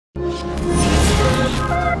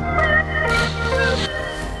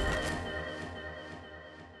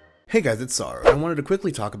Hey guys, it's Saru. I wanted to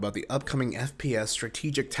quickly talk about the upcoming FPS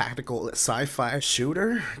strategic tactical sci-fi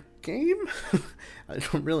shooter game? I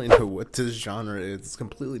don't really know what this genre is. It's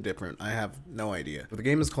completely different. I have no idea. But the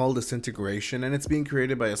game is called Disintegration, and it's being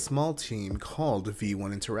created by a small team called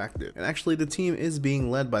V1 Interactive. And actually the team is being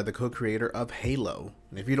led by the co-creator of Halo.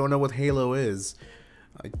 And if you don't know what Halo is,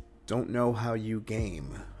 I don't know how you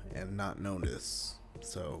game and not know this.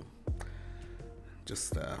 So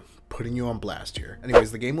just putting you on blast here.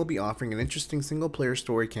 Anyways, the game will be offering an interesting single-player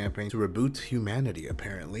story campaign to reboot humanity,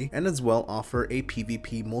 apparently, and as well offer a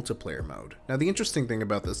PvP multiplayer mode. Now, the interesting thing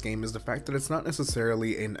about this game is the fact that it's not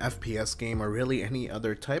necessarily an FPS game or really any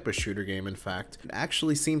other type of shooter game. In fact, it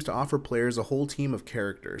actually seems to offer players a whole team of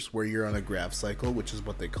characters, where you're on a grav cycle, which is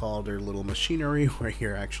what they call their little machinery, where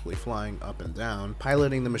you're actually flying up and down,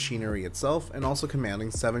 piloting the machinery itself, and also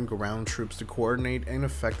commanding 7 ground troops to coordinate and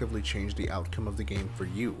effectively change the outcome of the game for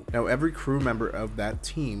you. Now, every crew member of that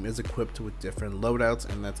team is equipped with different loadouts,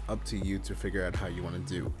 and that's up to you to figure out how you want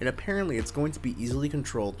to do. And apparently it's going to be easily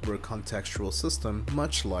controlled through a contextual system,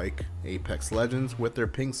 much like Apex Legends with their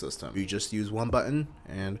ping system. You just use one button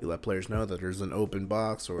and you let players know that there's an open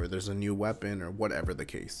box or there's a new weapon or whatever the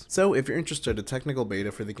case. So if you're interested, a technical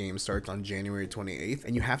beta for the game starts on January 28th,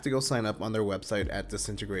 and you have to go sign up on their website at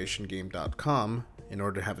disintegrationgame.com in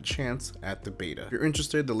order to have a chance at the beta. If you're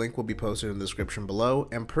interested, the link will be posted in the description below,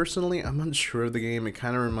 and personally, I'm unsure of the game. It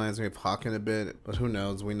kind of reminds me of Hawken a bit, but who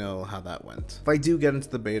knows, we know how that went. If I do get into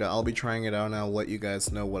the beta, I'll be trying it out and I'll let you guys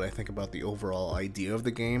know what I think about the overall idea of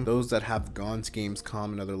the game. Those that have gone to Gamescom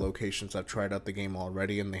and other locations have tried out the game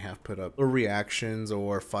already, and they have put up reactions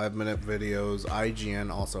or 5-minute videos. IGN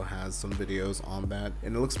also has some videos on that,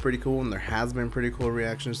 and it looks pretty cool, and there has been pretty cool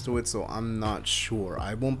reactions to it, so I'm not sure.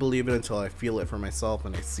 I won't believe it until I feel it for myself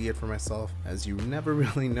and I see it for myself, as you never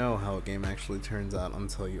really know how a game actually turns out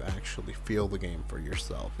until you actually feel the game for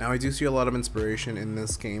yourself. Now, I do see a lot of inspiration in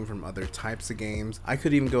this game from other types of games. I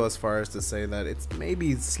could even go as far as to say that it's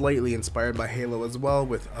maybe slightly inspired by Halo as well,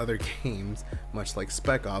 with other games, much like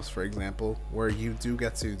Spec Ops, for example, where you do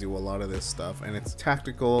get to do a lot of this stuff, and it's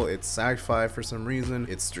tactical, it's sci-fi for some reason,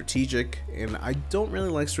 it's strategic, and I don't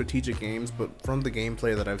really like strategic games, but from the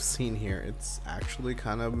gameplay that I've seen here, it's actually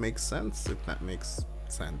kind of makes sense, if that makes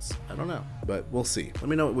sense. I don't know, but we'll see. Let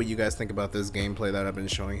me know what you guys think about this gameplay that I've been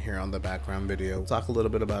showing here on the background video. Talk a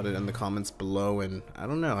little bit about it in the comments below, and I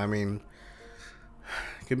don't know, I mean,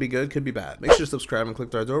 could be good, could be bad. Make sure to subscribe and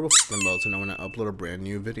click the adorable bell to know when I upload a brand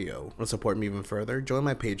new video. Want to support me even further? Join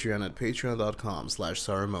my Patreon at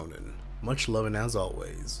patreon.com/Sarumonin. Much love, and as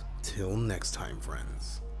always, till next time,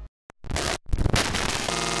 friends.